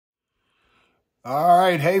All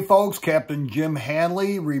right, hey folks, Captain Jim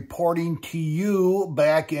Hanley reporting to you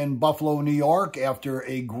back in Buffalo, New York after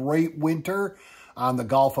a great winter on the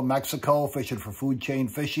Gulf of Mexico, fishing for food chain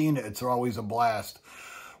fishing. It's always a blast.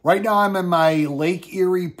 Right now I'm in my Lake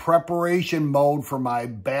Erie preparation mode for my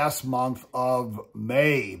bass month of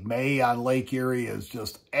May. May on Lake Erie is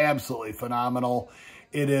just absolutely phenomenal.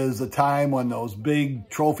 It is the time when those big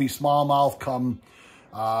trophy smallmouth come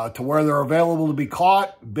to where they're available to be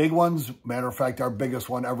caught. Big ones. Matter of fact, our biggest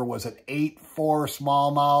one ever was an 8.4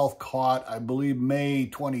 smallmouth caught, I believe, May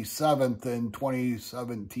 27th in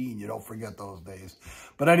 2017. You don't forget those days.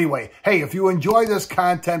 But anyway, hey, if you enjoy this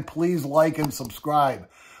content, please like and subscribe.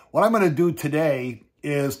 What I'm going to do today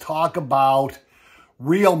is talk about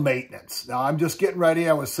reel maintenance. Now, I'm just getting ready.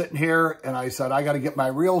 I was sitting here and I said, I got to get my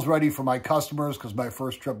reels ready for my customers because my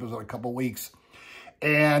first trip is in a couple weeks.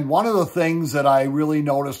 And one of the things that I really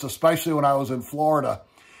noticed, especially when I was in Florida,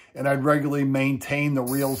 and I'd regularly maintain the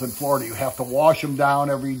reels in Florida, you have to wash them down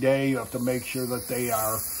every day. You have to make sure that they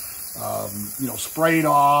are, sprayed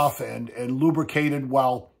off and lubricated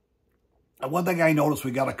well. And one thing I noticed, we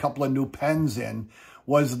got a couple of new pens in,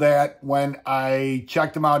 was that when I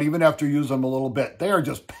checked them out, even after using them a little bit, they are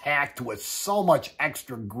just packed with so much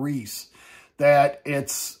extra grease that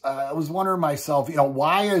it's, I was wondering myself,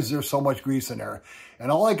 why is there so much grease in there?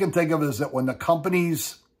 And all I can think of is that when the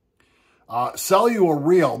companies sell you a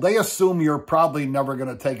reel, they assume you're probably never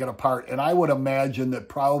going to take it apart. And I would imagine that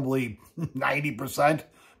probably 90%,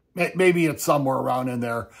 maybe it's somewhere around in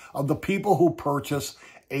there, of the people who purchase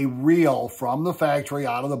a reel from the factory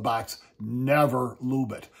out of the box never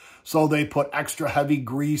lube it. So they put extra heavy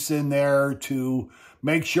grease in there to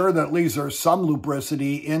make sure that at least there's some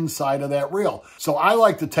lubricity inside of that reel. So I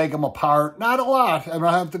like to take them apart, not a lot. I don't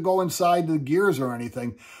have to go inside the gears or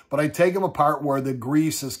anything, but I take them apart where the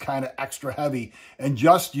grease is kind of extra heavy and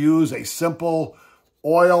just use a simple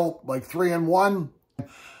oil, like 3-in-1.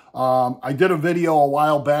 I did a video a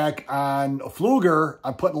while back on a Pflueger.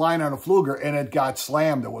 I put line on a Pflueger and it got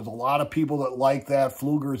slammed. There was a lot of people that like that.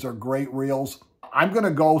 Pfluegers are great reels. I'm going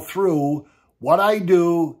to go through what I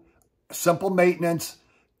do, simple maintenance,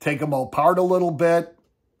 take them apart a little bit,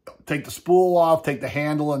 take the spool off, take the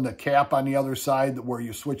handle and the cap on the other side where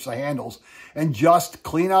you switch the handles, and just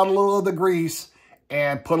clean out a little of the grease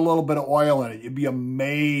and put a little bit of oil in it. You'd be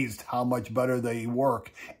amazed how much better they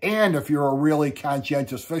work. And if you're a really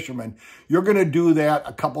conscientious fisherman, you're going to do that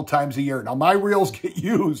a couple times a year. Now, my reels get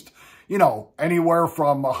used, anywhere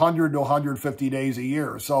from 100 to 150 days a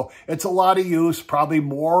year. So it's a lot of use, probably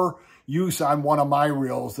more use on one of my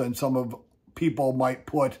reels than some of people might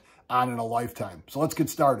put on in a lifetime. So let's get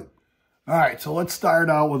started. All right, so let's start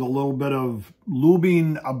out with a little bit of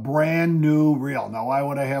lubing a brand new reel. Now, why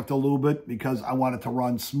would I have to lube it? Because I want it to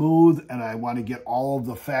run smooth and I want to get all of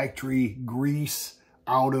the factory grease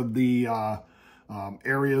out of the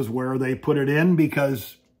areas where they put it in,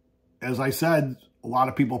 because, as I said, a lot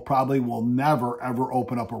of people probably will never, ever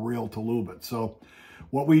open up a reel to lube it. So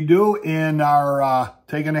what we do in our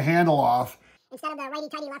taking the handle off, instead of the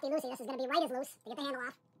righty-tighty, lefty-loosey, this is going to be right as loose to get the handle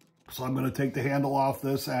off. So I'm going to take the handle off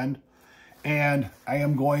this end, and I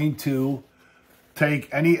am going to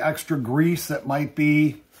take any extra grease that might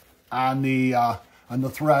be on the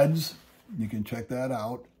threads. You can check that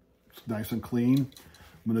out. It's nice and clean.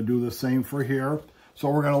 I'm going to do the same for here. So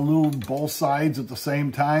we're going to lube both sides at the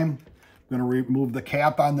same time. I'm going to remove the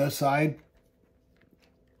cap on this side.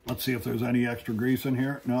 Let's see if there's any extra grease in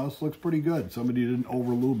here. No, this looks pretty good. Somebody didn't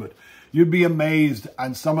over lube it. You'd be amazed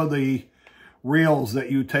on some of the reels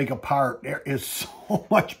that you take apart. There is so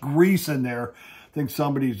much grease in there. I think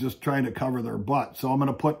somebody's just trying to cover their butt. So I'm going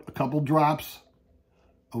to put a couple drops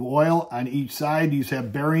of oil on each side. These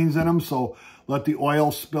have bearings in them, so let the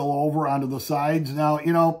oil spill over onto the sides. Now,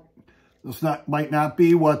 this might not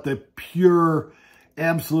be what the pure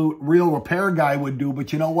absolute reel repair guy would do,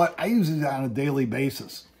 but you know what? I use these on a daily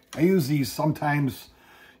basis. I use these sometimes,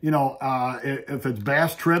 if it's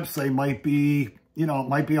bass trips, they might be, it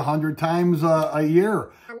might be 100 times a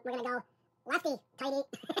year. We're going to go lefty, tighty.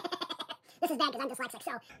 This is bad because I'm dyslexic,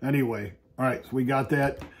 so. Anyway, all right, so we got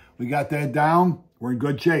that down. We're in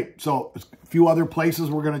good shape. So a few other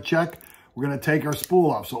places we're going to check. We're going to take our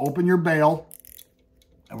spool off. So open your bail,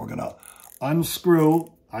 and we're going to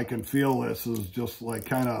unscrew. I can feel this is just like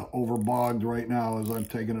kind of overbogged right now as I'm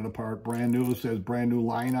taking it apart. Brand new. It says brand new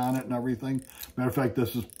line on it and everything. Matter of fact,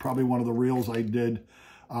 this is probably one of the reels I did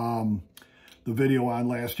the video on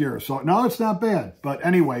last year. So no, it's not bad. But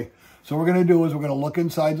anyway, so what we're going to do is we're going to look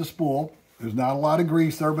inside the spool. There's not a lot of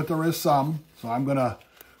grease there, but there is some. So I'm going to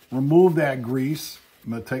remove that grease.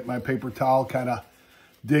 I'm going to take my paper towel, kind of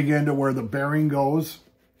dig into where the bearing goes,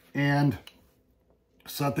 and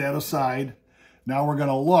Set that aside. Now we're going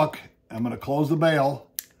to look. I'm going to close the bail,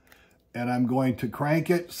 and I'm going to crank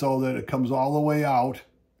it so that it comes all the way out.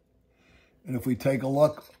 And if we take a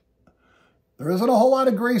look, there isn't a whole lot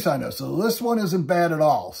of grease on this. So this one isn't bad at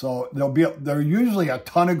all. So there's usually a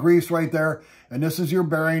ton of grease right there. And this is your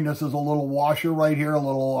bearing. This is a little washer right here, a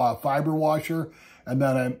little fiber washer. And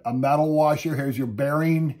then a metal washer. Here's your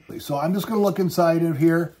bearing. So I'm just going to look inside of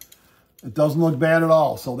here. It doesn't look bad at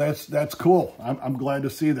all. So that's cool. I'm glad to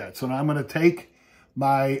see that. So now I'm going to take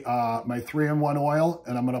my my 3-in-1 oil,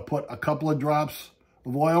 and I'm going to put a couple of drops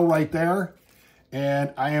of oil right there,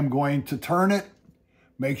 and I am going to turn it,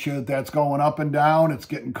 make sure that that's going up and down, it's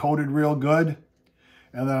getting coated real good,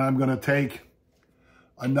 and then I'm going to take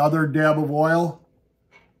another dab of oil,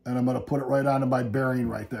 and I'm going to put it right onto my bearing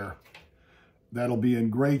right there. That'll be in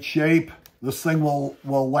great shape. This thing will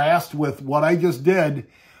last with what I just did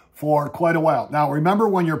for quite a while. Now remember,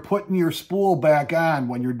 when you're putting your spool back on,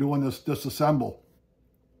 when you're doing this disassemble,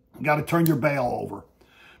 you got to turn your bail over,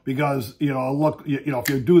 because, you know, look, you know, if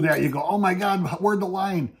you do that, you go, oh my God, where'd the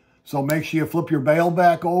line? So make sure you flip your bail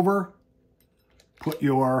back over, put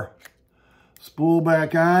your spool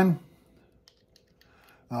back on.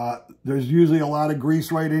 There's usually a lot of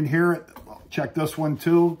grease right in here. Check this one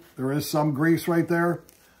too. There is some grease right there.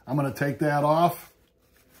 I'm going to take that off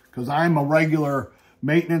because I'm a regular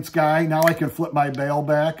maintenance guy. Now I can flip my bail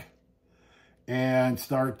back and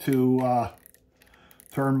start to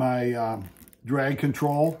turn my drag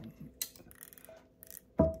control.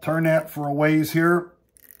 Turn that for a ways here.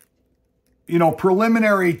 You know,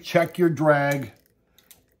 preliminary, check your drag.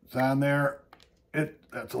 It's on there.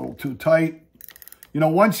 That's a little too tight. You know,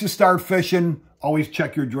 once you start fishing, always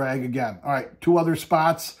check your drag again. All right, 2 other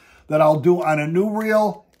spots that I'll do on a new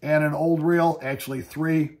reel and an old reel. Actually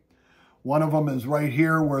 3. One of them is right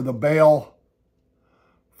here where the bail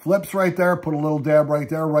flips right there. Put a little dab right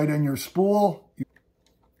there, right in your spool.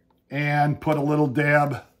 And put a little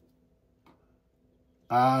dab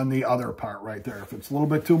on the other part right there. If it's a little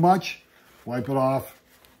bit too much, wipe it off.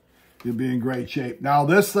 You'll be in great shape. Now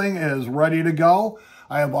this thing is ready to go.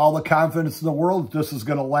 I have all the confidence in the world. This is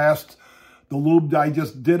going to last the lube I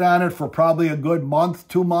just did on it for probably a good month,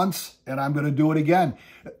 2 months, and I'm going to do it again.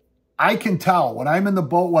 I can tell when I'm in the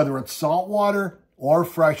boat, whether it's salt water or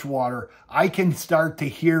fresh water, I can start to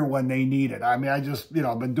hear when they need it. I mean, I just, you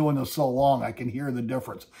know, I've been doing this so long, I can hear the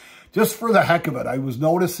difference. Just for the heck of it, I was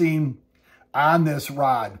noticing on this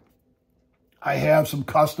rod, I have some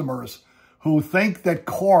customers who think that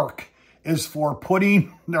cork is for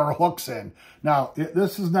putting their hooks in. Now,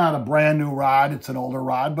 this is not a brand new rod. It's an older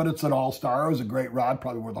rod, but it's an all-star. It was a great rod,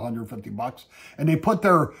 probably worth 150 bucks. And they put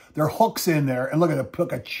their hooks in there, and look at it,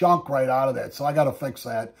 took a chunk right out of that. So I got to fix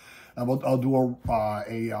that. And I'll do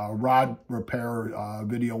a rod repair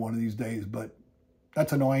video one of these days, but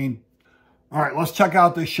that's annoying. All right, let's check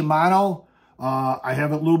out the Shimano. I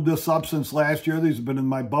haven't lubed this up since last year. These have been in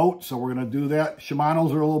my boat, so we're going to do that.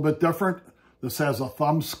 Shimanos are a little bit different. This has a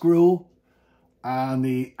thumb screw on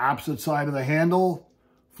the opposite side of the handle.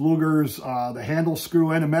 Pflueger's, the handle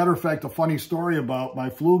screw in. As a matter of fact, a funny story about my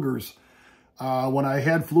Pflueger's. When I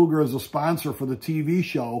had Pflueger as a sponsor for the TV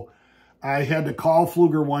show, I had to call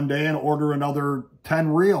Pflueger one day and order another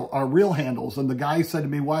 10 reel handles. And the guy said to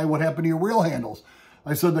me, "Why? What happened to your reel handles?"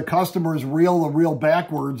 I said, "The customers reel the reel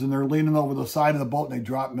backwards and they're leaning over the side of the boat and they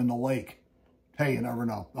drop them in the lake." Hey, you never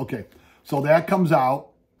know. Okay, so that comes out.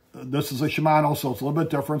 This is a Shimano, so it's a little bit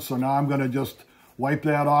different. So now I'm going to just wipe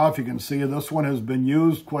that off. You can see this one has been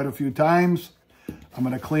used quite a few times. I'm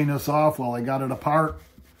going to clean this off while I got it apart.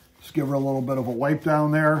 Just give her a little bit of a wipe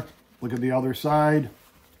down there. Look at the other side.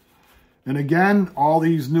 And again, all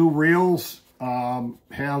these new reels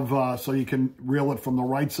have, so you can reel it from the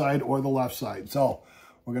right side or the left side. So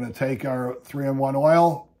we're going to take our 3-in-1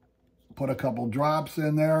 oil, put a couple drops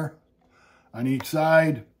in there on each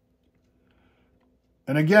side.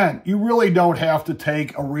 And again, you really don't have to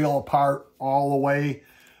take a reel apart all the way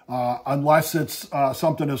unless it's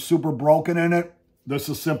something that's super broken in it. This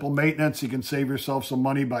is simple maintenance. You can save yourself some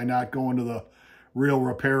money by not going to the reel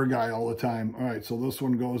repair guy all the time. All right, so this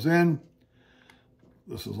one goes in.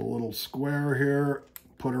 This is a little square here.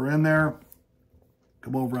 Put her in there.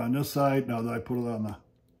 Come over on this side. Now that I put it on the...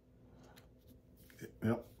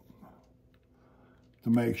 Yep. To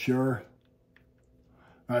make sure.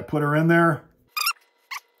 I put her in there.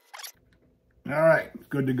 All right,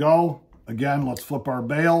 good to go. Again, let's flip our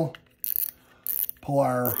bail. Pull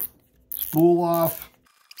our spool off.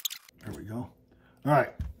 There we go. All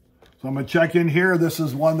right, so I'm going to check in here. This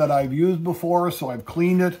is one that I've used before, so I've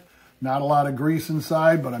cleaned it. Not a lot of grease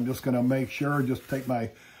inside, but I'm just going to make sure, just take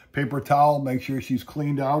my paper towel, make sure she's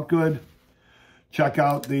cleaned out good. Check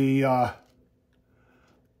out the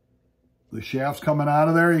shafts coming out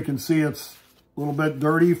of there. You can see it's a little bit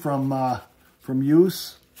dirty from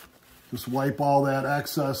use. Just wipe all that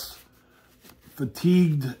excess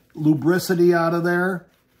fatigued lubricity out of there.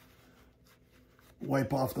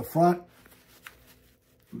 Wipe off the front.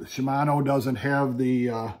 The Shimano doesn't have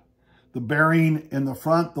the bearing in the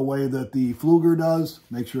front the way that the Pflueger does.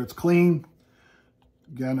 Make sure it's clean.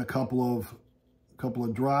 Again, a couple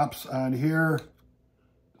of drops on here.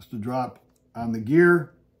 Just a drop on the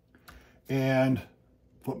gear. And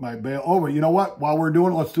put my bail over. You know what? While we're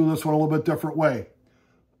doing it, let's do this one a little bit different way.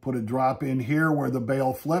 Put a drop in here where the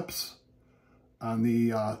bail flips on the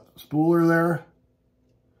spooler there.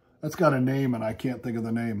 That's got a name and I can't think of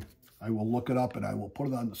the name. I will look it up and I will put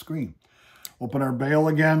it on the screen. Open our bail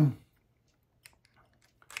again.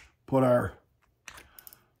 Put our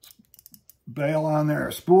bail on there,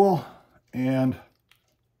 a spool, and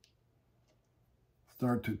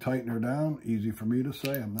start to tighten her down. Easy for me to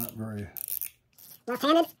say. I'm not very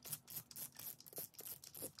left-handed.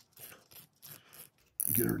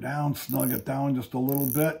 Get her down, snug it down just a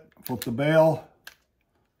little bit. Flip the bail.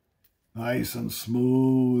 Nice and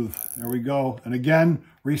smooth. There we go. And again,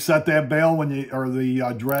 reset that bail when you, or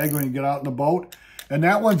the drag when you get out in the boat. And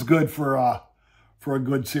that one's good for a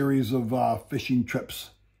good series of fishing trips.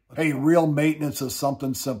 Hey, real maintenance is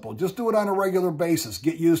something simple. Just do it on a regular basis.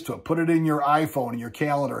 Get used to it. Put it in your iPhone and your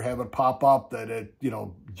calendar. Have it pop up that it, you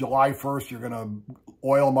know, July 1st, you're going to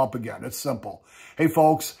oil them up again. It's simple. Hey,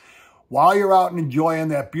 folks, while you're out and enjoying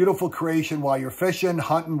that beautiful creation, while you're fishing,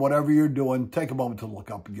 hunting, whatever you're doing, take a moment to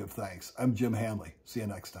look up and give thanks. I'm Jim Hanley. See you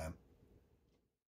next time.